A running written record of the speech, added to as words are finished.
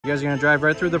You guys are gonna drive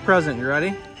right through the present. You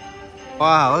ready?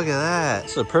 Wow, look at that.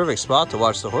 It's a perfect spot to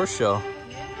watch the horse show.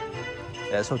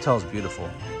 Yeah, this hotel is beautiful.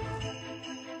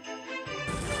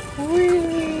 Move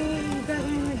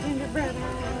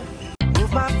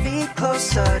my feet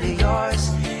closer to yours.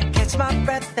 Catch my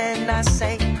breath and I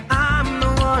say, I'm the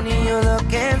one you're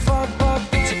looking for.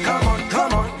 So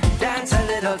come on, dance a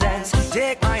little dance.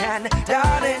 Take my hand,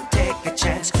 darling, take a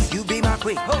chance. You be my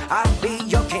queen, I'll be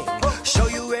your king. Show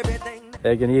you everything.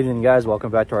 Hey, good evening, guys.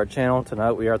 Welcome back to our channel.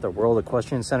 Tonight we are at the World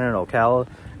Equestrian Center in Ocala,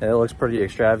 and it looks pretty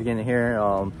extravagant here.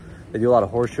 They do a lot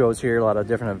of horse shows here, a lot of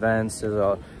different events. There's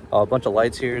a bunch of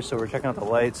lights here, so we're checking out the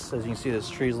lights. As you can see, this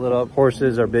tree's lit up.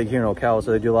 Horses are big here in Ocala, so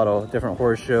they do a lot of different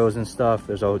horse shows and stuff.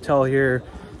 There's a hotel here,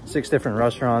 6 different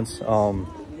restaurants. I'm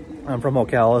from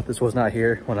Ocala. This was not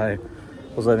here when I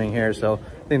was living here, so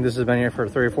I think this has been here for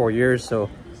 3 or 4 years.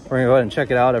 So we're gonna go ahead and check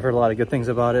it out. I've heard a lot of good things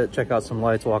about it. Check out some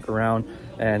lights, walk around,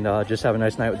 and just have a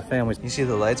nice night with the family. You see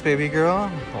the lights, baby girl?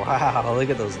 Wow, look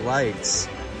at those lights.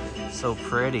 So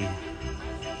pretty.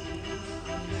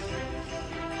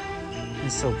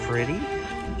 It's so pretty.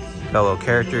 Got a little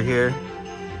character here.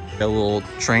 Got a little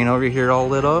train over here all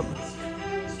lit up.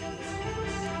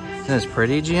 Isn't this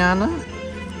pretty, Gianna?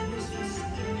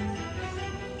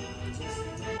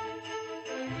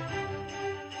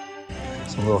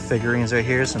 Some little figurines right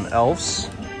here, some elves.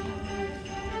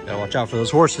 Gotta watch out for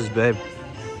those horses, babe.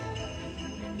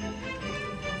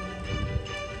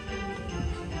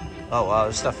 Oh wow,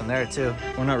 there's stuff in there too.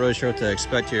 We're not really sure what to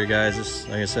expect here, guys. This,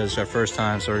 like I said, it's our first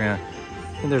time, so I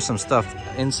think there's some stuff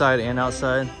inside and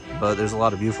outside, but there's a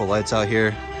lot of beautiful lights out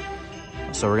here.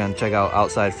 So we're gonna check out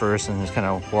outside first and just kind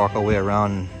of walk our way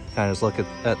around and kind of just look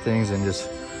at things and just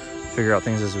figure out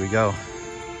things as we go.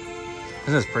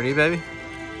 Isn't this pretty, baby?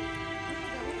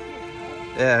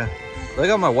 Yeah. Look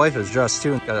how my wife is dressed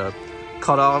too. Got a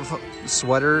cut off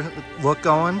sweater look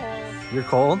going. You're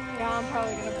cold? Yeah, I'm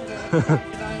probably gonna put it on.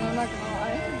 I'm not gonna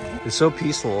lie. It's so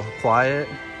peaceful, quiet,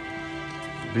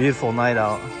 beautiful night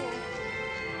out.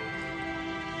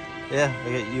 Yeah,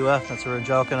 we get UF. That's where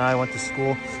Angelica and I went to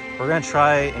school. We're gonna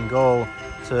try and go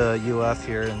to UF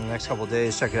here in the next couple of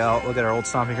days. Check it out. Look at our old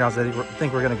stomping grounds. I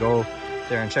think we're gonna go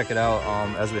there and check it out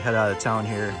as we head out of town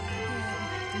here.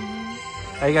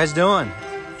 How you guys doing?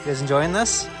 You guys enjoying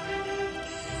this?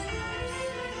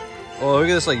 Oh, look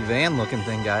at this like van looking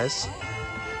thing, guys.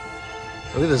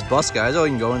 Look at this bus, guys. Oh, you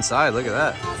can go inside. Look at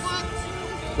that.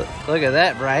 Look at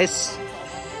that, Bryce.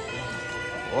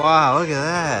 Wow, look at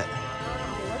that.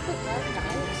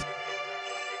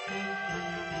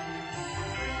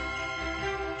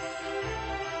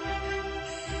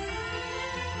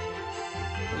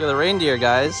 Look at the reindeer,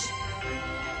 guys.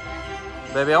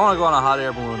 Baby, I want to go on a hot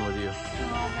air balloon with you. Oh,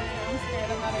 man, I'm scared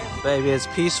of hot air. Baby, it's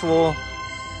peaceful,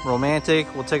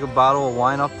 romantic. We'll take a bottle of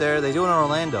wine up there. They do it in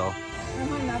Orlando. That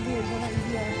might not be a good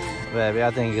idea. Baby,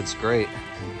 I think it's great.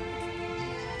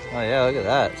 Oh yeah, look at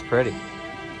that. It's pretty.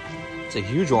 It's a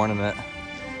huge ornament.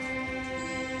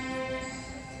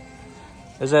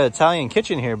 There's an Italian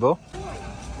kitchen here, boo.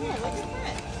 Yeah, look at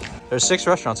that. There's 6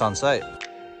 restaurants on site.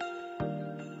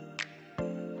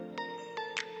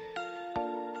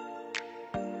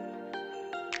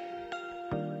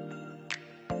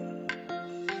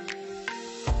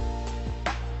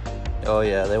 Oh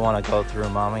yeah, they want to go through,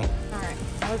 mommy. Alright,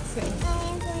 let's see.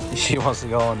 She wants to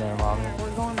go in there, mommy.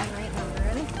 We're going in right now.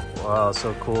 Ready? Wow,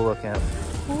 so cool looking.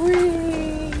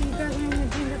 Whee! Dazzling the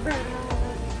gingerbread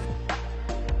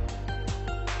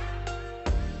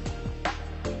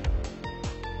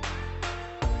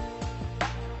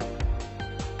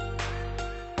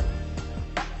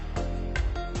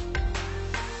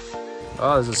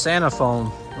Oh, there's a Santa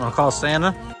phone. You want to call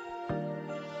Santa?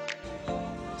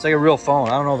 It's like a real phone.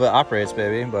 I don't know if it operates,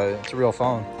 baby, but it's a real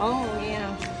phone. Oh,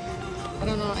 yeah. I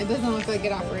don't know. It doesn't look like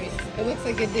it operates. It looks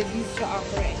like it did used to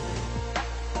operate.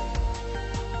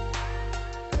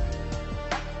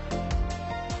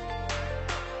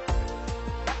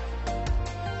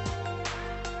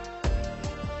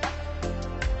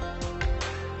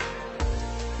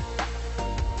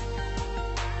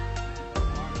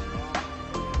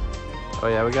 Oh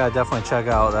yeah, we gotta definitely check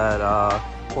out that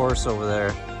horse over there.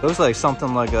 It looks like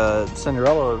something like a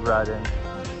Cinderella would ride in.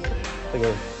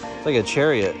 It's like a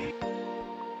chariot.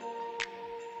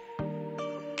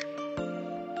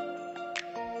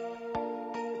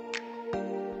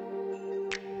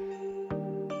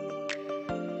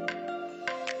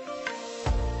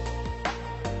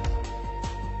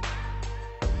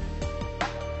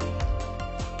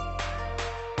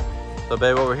 So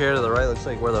babe, over here to the right looks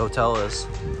like where the hotel is.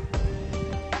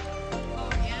 Oh,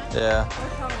 yeah? Yeah.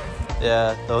 What color?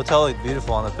 Yeah, the hotel looked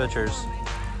beautiful on the pictures.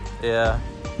 Yeah.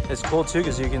 It's cool too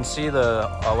because you can see the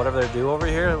whatever they do over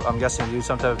here. I'm guessing they do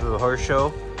some type of a horse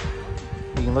show.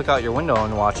 You can look out your window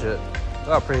and watch it. Look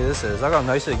how pretty this is. Look how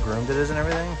nicely groomed it is and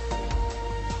everything.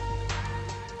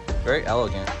 Very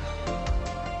elegant.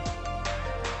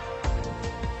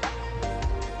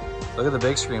 Look at the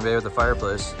big screen, baby, with the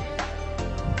fireplace.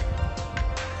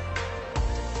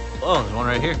 Oh, there's one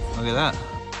right here. Look at that.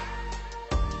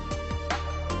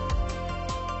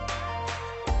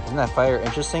 Isn't that fire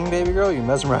interesting, baby girl? You're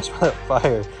mesmerized by that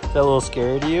fire. Is that a little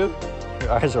scary to you?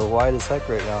 Your eyes are wide as heck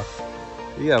right now.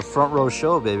 You got a front row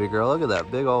show, baby girl. Look at that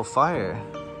big old fire.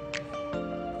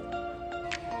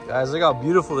 Guys, look how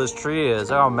beautiful this tree is.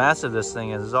 Look how massive this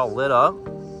thing is. It's all lit up.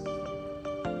 Isn't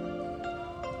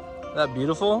that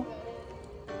beautiful?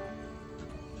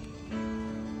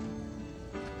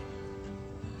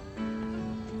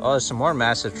 Oh, there's some more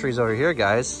massive trees over here,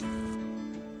 guys.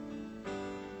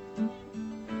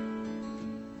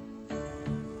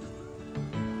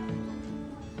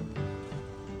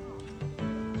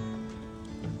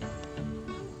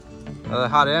 Another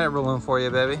hot air balloon for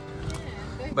you, baby.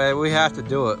 Baby, we have to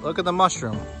do it. Look at the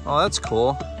mushroom. Oh, that's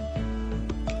cool.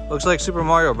 Looks like Super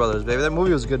Mario Brothers, baby. That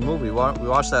movie was a good movie. We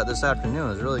watched that this afternoon. It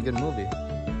was a really good movie.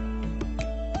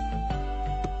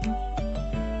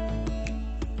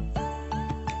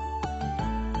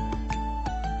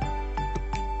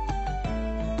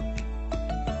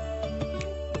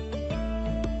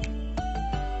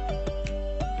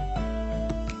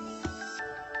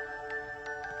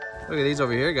 Look at these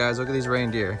over here, guys. Look at these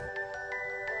reindeer.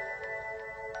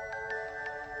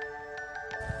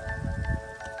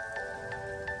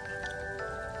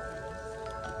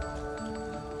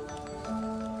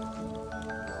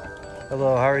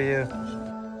 Hello, how are you?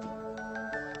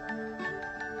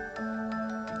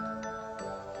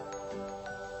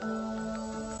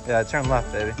 Yeah, turn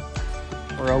left, baby.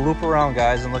 We're gonna loop around,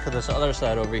 guys, and look at this other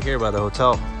side over here by the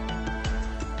hotel.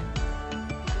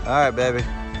 All right, baby.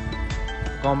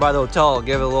 Going by the hotel,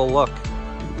 give it a little look.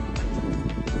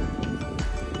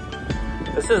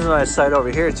 This is a nice site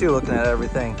over here too, looking at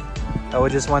everything that we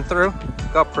just went through.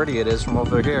 Look how pretty it is from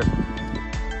over here.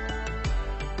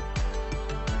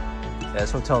 Yeah,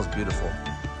 this hotel is beautiful.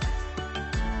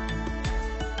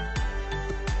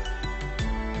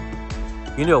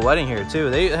 You can do a wedding here too.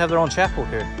 They have their own chapel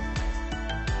here.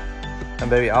 And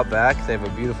baby, out back, they have a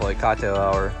beautiful like cocktail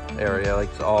hour area, like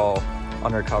it's all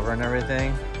undercover and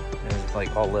everything. It's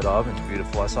like all lit up. It's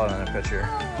beautiful. I saw it in a picture.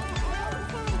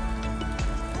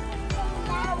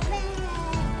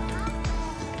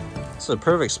 It's a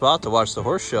perfect spot to watch the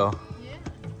horse show. Yeah.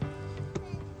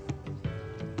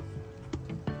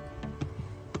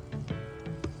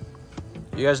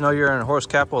 You guys know you're in horse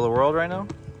capital of the world right now?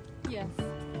 Yes.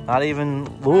 Not even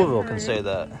Louisville can say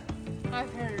that.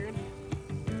 I've heard.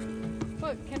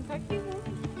 What, Kentucky?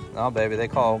 No, baby, they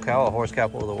call Ocala horse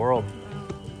capital of the world.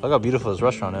 Look how beautiful this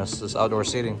restaurant is, this outdoor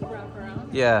seating. Wrap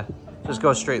around? Yeah, just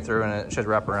go straight through and it should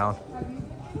wrap around.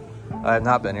 I have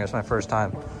not been here, it's my first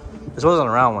time. This wasn't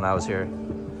around when I was here.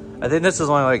 I think this is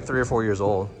only like 3 or 4 years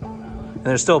old. And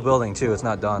they're still building too, it's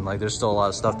not done. Like there's still a lot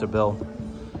of stuff to build.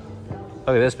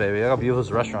 Look at this, baby, look how beautiful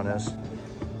this restaurant is.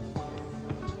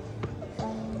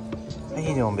 How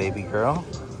you doing, baby girl?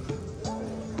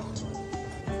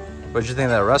 What'd you think of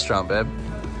that restaurant, babe?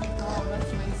 Oh,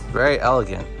 that's nice. Very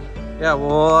elegant. Yeah,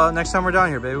 well, next time we're down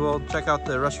here, baby, we'll check out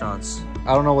the restaurants.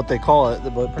 I don't know what they call it,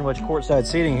 but pretty much courtside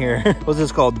seating here. What's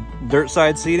this called? Dirt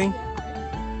side seating?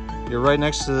 You're right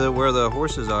next to where the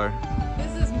horses are.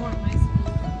 This is more nice.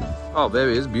 Oh,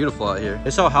 baby, it's beautiful out here.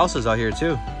 They sell houses out here,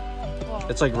 too. Well,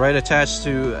 It's like right attached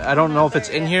to, I don't know if it's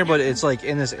in here, but it's like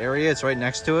in this area. It's right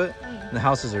next to it. And the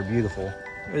houses are beautiful.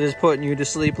 We're just putting you to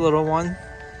sleep, little one.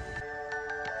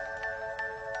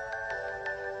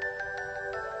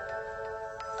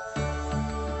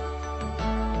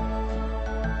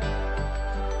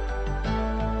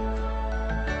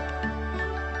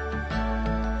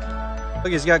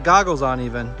 Look, he's got goggles on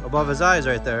even, above his eyes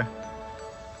right there.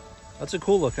 That's a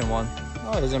cool looking one.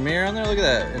 Oh, there's a mirror on there, look at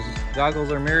that. His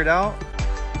goggles are mirrored out.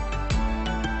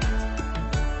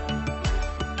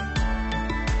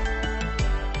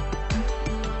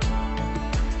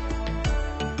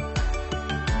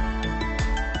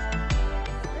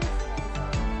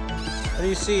 What do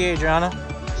you see, Adriana?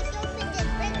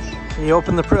 Can you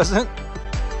open the present?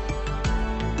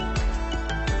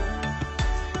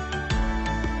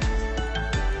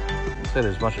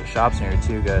 There's a bunch of shops in here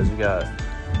too, guys. We got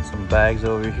some bags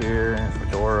over here,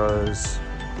 fedoras,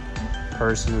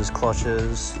 purses,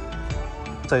 clutches.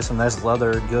 Looks like some nice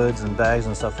leather goods and bags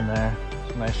and stuff in there.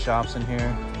 Some nice shops in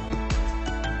here.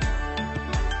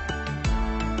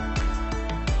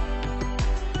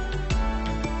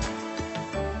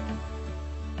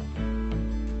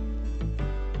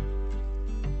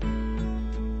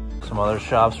 Some other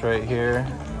shops right here.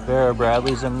 Vera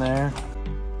Bradley's in there.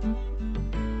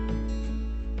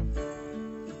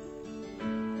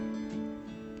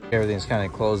 Everything's kind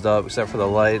of closed up except for the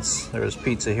lights. There was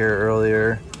pizza here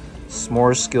earlier.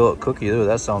 S'more skillet cookie. Ooh,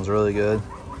 that sounds really good.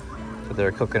 But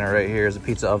they're cooking it right here. There's a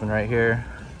pizza oven right here.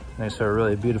 Next to a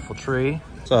really beautiful tree.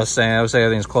 So I would say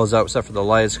everything's closed up except for the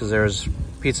lights because there's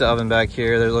pizza oven back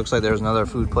here. There looks like there's another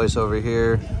food place over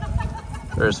here.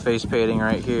 There's face painting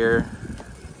right here.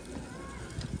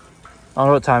 I don't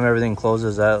know what time everything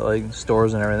closes at, like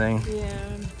stores and everything. Yeah.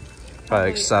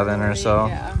 Probably like 7 or so.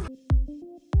 Yeah.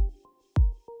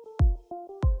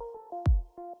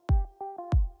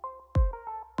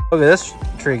 Look at this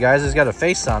tree, guys. It's got a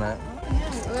face on it. Yeah,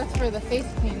 well, that's for the face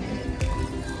painting.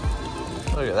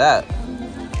 Look at that.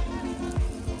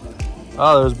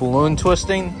 Oh, there's balloon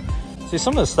twisting. See,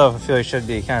 some of this stuff I feel like should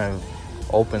be kind of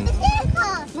open.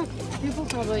 Look, people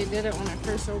probably did it when it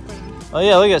first opened. Oh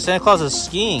yeah, look at Santa Claus is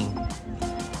skiing. Yeah.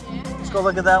 Let's go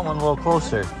look at that one a little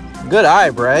closer. Good eye,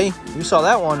 Bray. You saw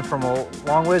that one from a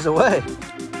long ways away.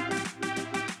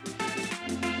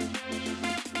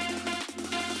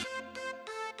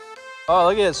 Oh,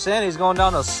 look at it. Sandy's going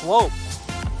down the slope.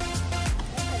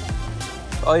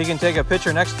 Oh, you can take a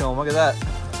picture next to him. Look at that.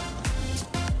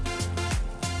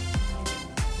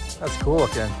 That's cool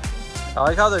looking. I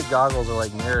like how their goggles are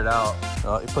like mirrored out.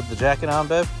 Oh, you put the jacket on,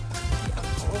 babe?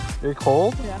 You're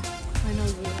cold? Yeah, I know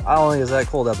you. I don't think it's that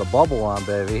cold to have the bubble on,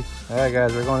 baby. All right,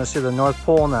 guys, we're going to see the North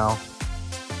Pole now.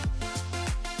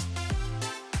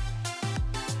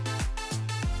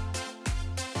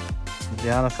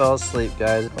 Gianna fell asleep,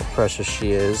 guys. How precious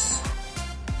she is.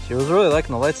 She was really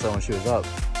liking the lights though when she was up.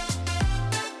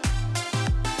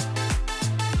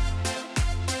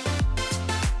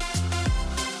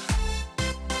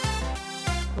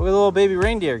 Look at the little baby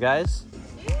reindeer, guys.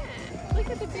 Yeah, look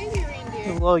at the baby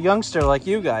reindeer. A little youngster like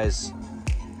you guys.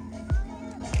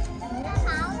 Look at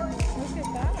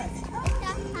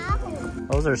that.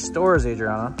 Those are stores,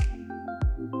 Adriana.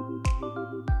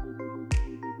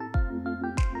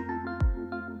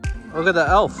 Look at the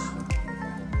elf.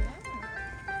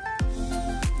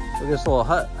 Look at this little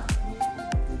hut.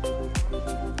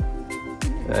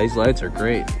 Yeah, these lights are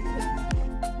great.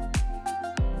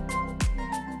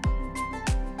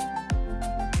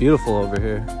 Beautiful over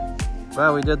here.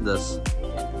 Wow, we did this.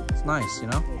 It's nice, you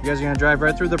know? You guys are gonna drive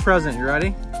right through the present. You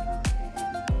ready?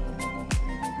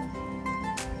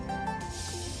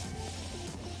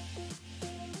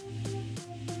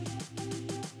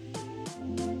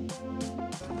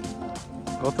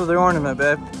 Go through the ornament,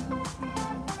 babe.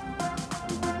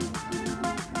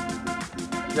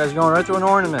 You guys are going right through an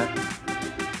ornament.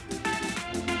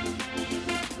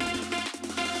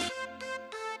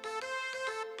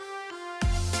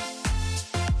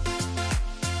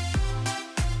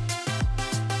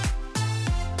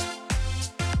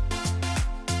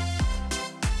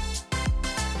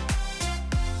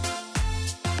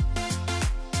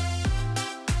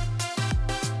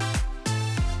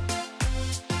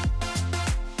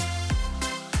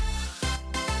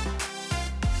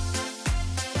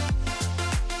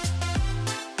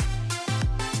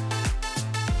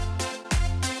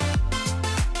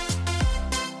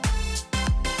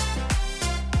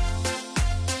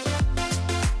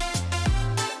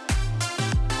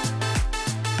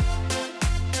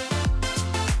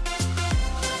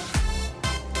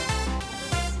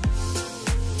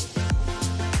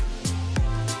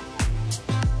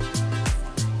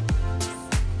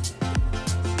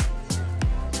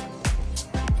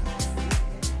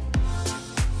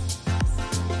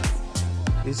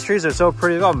 These trees are so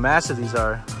pretty. Look how massive these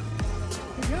are.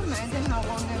 Could you imagine how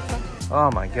long it took?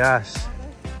 Oh my gosh.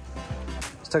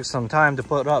 This took some time to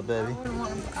put up, baby. I wouldn't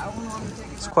want to take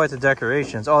it. It's quite the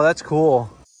decorations. Oh, that's cool.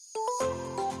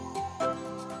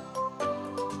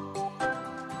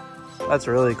 That's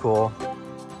really cool.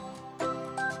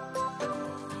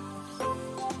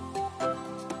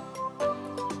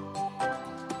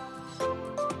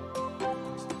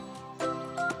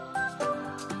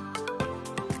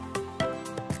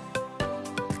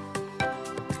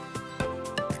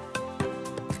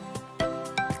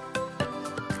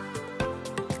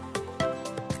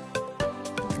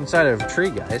 Inside of a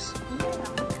tree, guys. Yeah.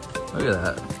 Look at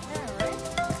that. Yeah, right?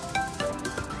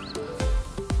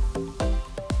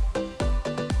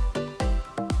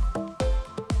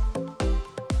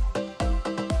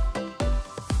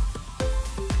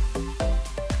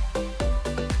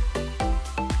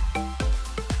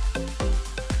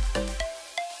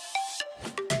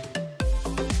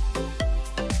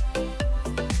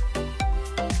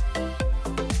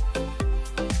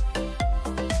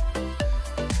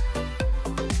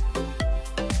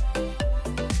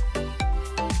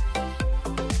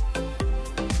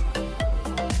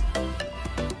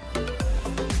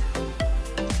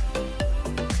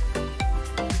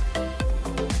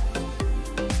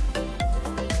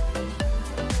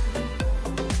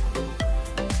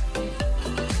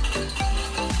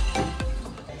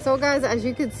 So guys, as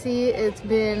you can see, it's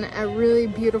been a really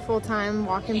beautiful time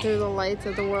walking through the lights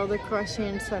at the World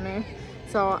Equestrian Center.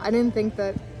 So I didn't think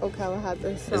that Ocala had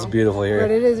this. So. It's beautiful here.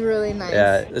 But it is really nice.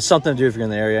 Yeah, it's something to do if you're in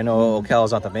the area. I know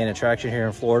Ocala's not the main attraction here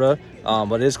in Florida,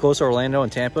 but it is close to Orlando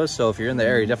and Tampa. So if you're in the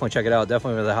area, definitely check it out.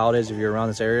 Definitely for the holidays, if you're around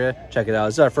this area, check it out.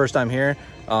 This is our first time here.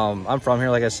 I'm from here,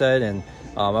 like I said, and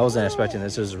I wasn't expecting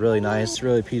this. It was really nice,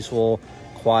 really peaceful,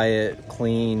 quiet,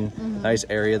 clean, nice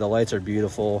area. The lights are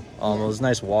beautiful. It was a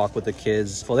nice walk with the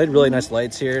kids. Well, they had really nice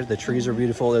lights here. The trees are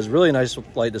beautiful. There's really nice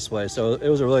light display. So it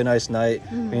was a really nice night.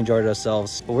 We enjoyed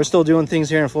ourselves. But we're still doing things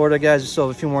here in Florida, guys. We still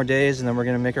have a few more days, and then we're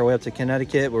going to make our way up to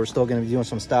Connecticut. We're still going to be doing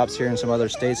some stops here in some other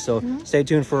states. So stay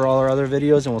tuned for all our other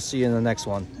videos, and we'll see you in the next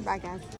one. Bye, guys.